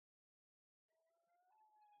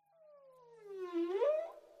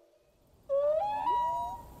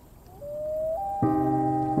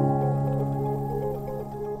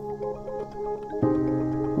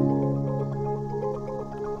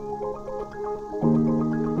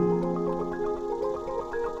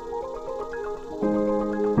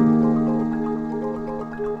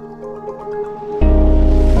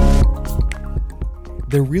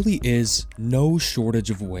There really is no shortage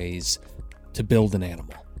of ways to build an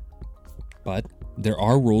animal, but there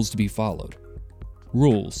are rules to be followed.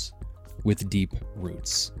 Rules with deep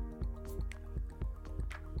roots.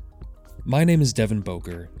 My name is Devin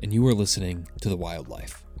Boker, and you are listening to The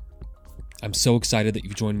Wildlife. I'm so excited that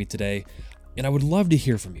you've joined me today, and I would love to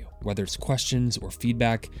hear from you. Whether it's questions or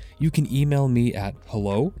feedback, you can email me at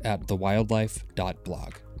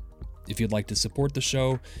hello@thewildlife.blog. If you'd like to support the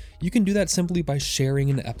show, you can do that simply by sharing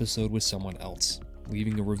an episode with someone else,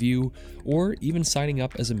 leaving a review, or even signing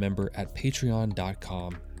up as a member at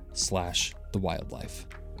patreon.com/thewildlife.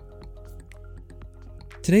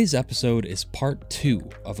 Today's episode is part 2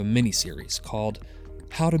 of a mini-series called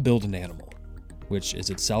How to Build an Animal, which is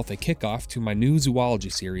itself a kickoff to my new zoology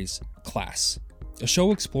series, Class, a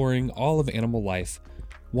show exploring all of animal life,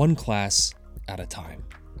 one class at a time.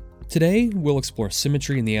 Today, we'll explore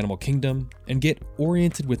symmetry in the animal kingdom and get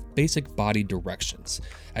oriented with basic body directions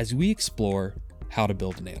as we explore how to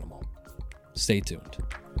build an animal. Stay tuned.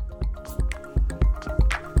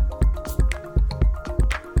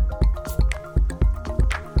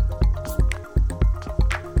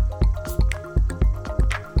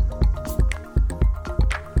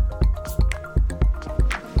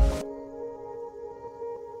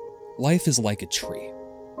 Life is like a tree.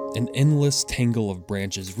 An endless tangle of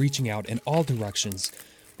branches reaching out in all directions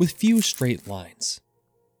with few straight lines.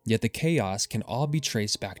 Yet the chaos can all be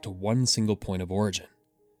traced back to one single point of origin.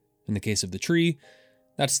 In the case of the tree,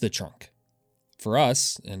 that's the trunk. For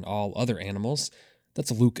us and all other animals,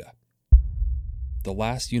 that's Luca, the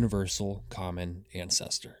last universal common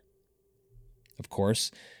ancestor. Of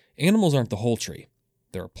course, animals aren't the whole tree.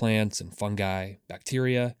 There are plants and fungi,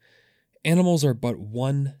 bacteria. Animals are but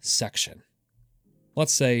one section.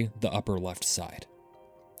 Let's say the upper left side.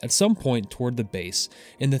 At some point toward the base,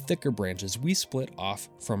 in the thicker branches, we split off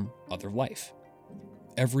from other life.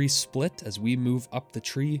 Every split as we move up the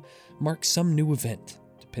tree marks some new event,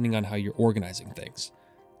 depending on how you're organizing things.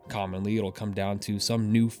 Commonly, it'll come down to some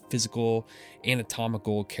new physical,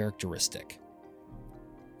 anatomical characteristic.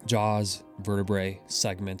 Jaws, vertebrae,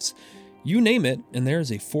 segments, you name it, and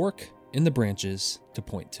there's a fork in the branches to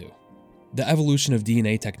point to. The evolution of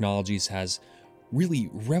DNA technologies has really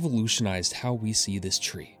revolutionized how we see this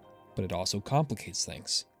tree, but it also complicates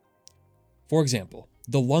things. For example,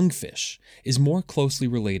 the lungfish is more closely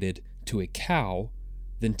related to a cow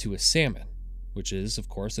than to a salmon, which is, of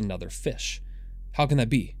course, another fish. How can that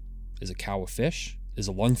be? Is a cow a fish? Is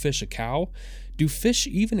a lungfish a cow? Do fish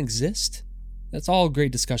even exist? That's all a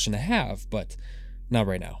great discussion to have, but not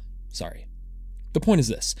right now. Sorry. The point is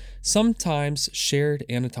this: sometimes shared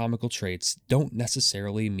anatomical traits don't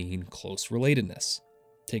necessarily mean close relatedness.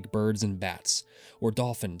 Take birds and bats, or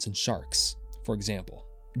dolphins and sharks, for example.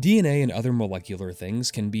 DNA and other molecular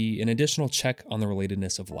things can be an additional check on the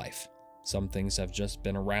relatedness of life. Some things have just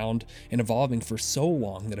been around and evolving for so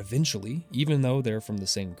long that eventually, even though they're from the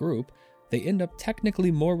same group, they end up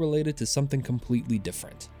technically more related to something completely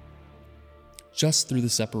different. Just through the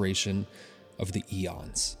separation of the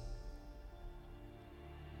eons.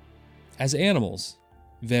 As animals,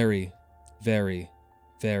 very, very,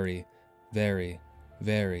 very, very,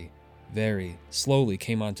 very, very slowly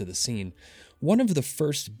came onto the scene, one of the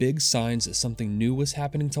first big signs that something new was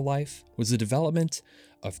happening to life was the development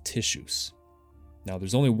of tissues. Now,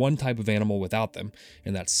 there's only one type of animal without them,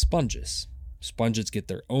 and that's sponges. Sponges get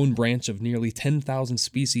their own branch of nearly 10,000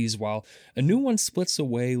 species, while a new one splits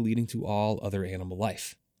away, leading to all other animal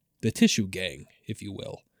life. The tissue gang, if you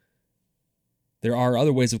will. There are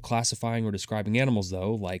other ways of classifying or describing animals,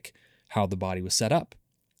 though, like how the body was set up,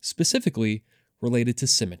 specifically related to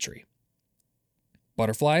symmetry.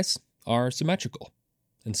 Butterflies are symmetrical,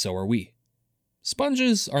 and so are we.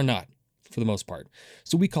 Sponges are not, for the most part,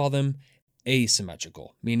 so we call them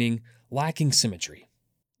asymmetrical, meaning lacking symmetry.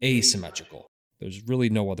 Asymmetrical. There's really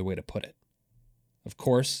no other way to put it. Of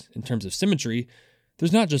course, in terms of symmetry,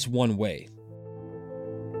 there's not just one way.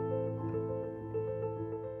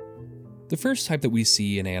 The first type that we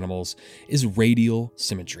see in animals is radial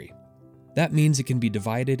symmetry. That means it can be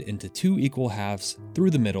divided into two equal halves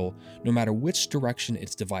through the middle, no matter which direction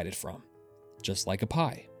it's divided from. Just like a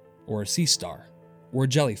pie, or a sea star, or a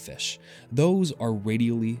jellyfish. Those are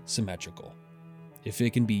radially symmetrical. If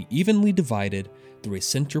it can be evenly divided through a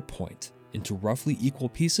center point into roughly equal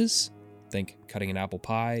pieces, think cutting an apple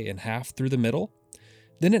pie in half through the middle,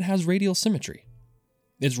 then it has radial symmetry.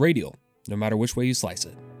 It's radial, no matter which way you slice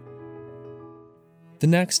it. The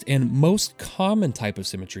next and most common type of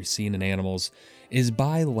symmetry seen in animals is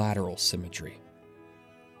bilateral symmetry.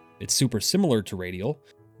 It's super similar to radial,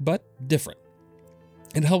 but different.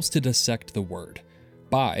 It helps to dissect the word.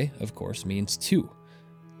 Bi, of course, means two.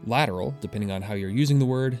 Lateral, depending on how you're using the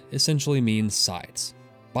word, essentially means sides.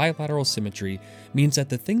 Bilateral symmetry means that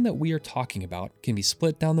the thing that we are talking about can be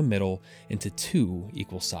split down the middle into two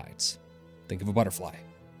equal sides. Think of a butterfly.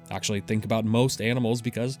 Actually, think about most animals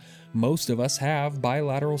because most of us have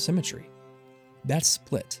bilateral symmetry. That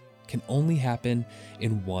split can only happen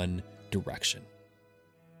in one direction.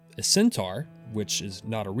 A centaur, which is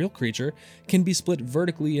not a real creature, can be split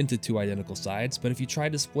vertically into two identical sides, but if you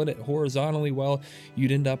tried to split it horizontally, well,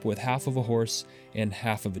 you'd end up with half of a horse and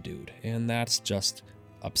half of a dude, and that's just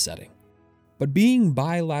upsetting. But being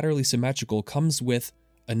bilaterally symmetrical comes with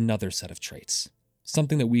another set of traits,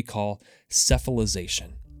 something that we call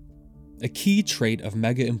cephalization. A key trait of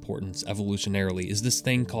mega importance evolutionarily is this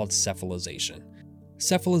thing called cephalization.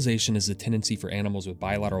 Cephalization is the tendency for animals with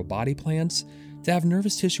bilateral body plans to have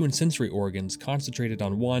nervous tissue and sensory organs concentrated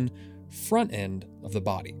on one front end of the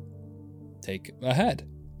body. Take a head.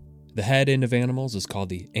 The head end of animals is called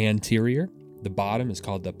the anterior, the bottom is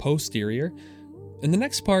called the posterior, and the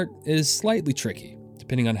next part is slightly tricky,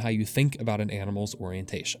 depending on how you think about an animal's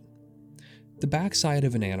orientation. The backside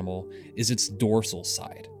of an animal is its dorsal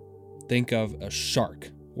side. Think of a shark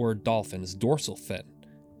or a dolphin's dorsal fin.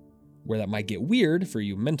 Where that might get weird for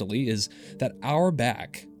you mentally is that our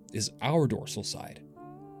back is our dorsal side.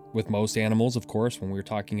 With most animals, of course, when we're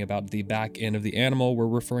talking about the back end of the animal, we're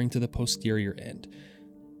referring to the posterior end,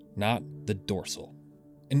 not the dorsal.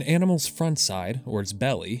 An animal's front side, or its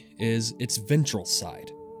belly, is its ventral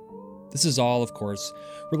side. This is all, of course,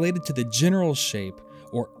 related to the general shape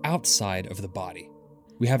or outside of the body.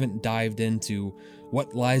 We haven't dived into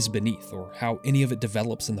what lies beneath or how any of it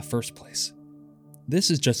develops in the first place. This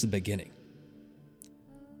is just the beginning.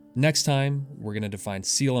 Next time, we're going to define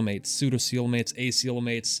coelomates, pseudocoelomates,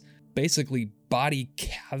 acoelomates, basically body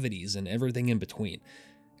cavities and everything in between.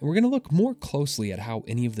 And we're going to look more closely at how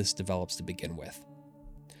any of this develops to begin with.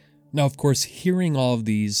 Now, of course, hearing all of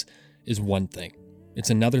these is one thing. It's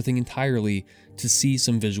another thing entirely to see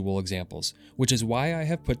some visual examples, which is why I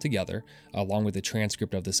have put together, along with the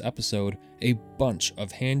transcript of this episode, a bunch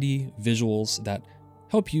of handy visuals that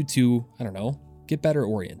help you to, get better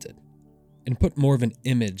oriented and put more of an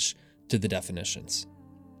image to the definitions.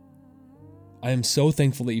 I am so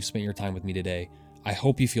thankful that you've spent your time with me today. I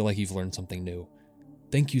hope you feel like you've learned something new.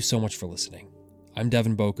 Thank you so much for listening. I'm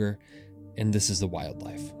Devin Boker, and this is The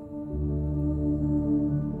Wildlife.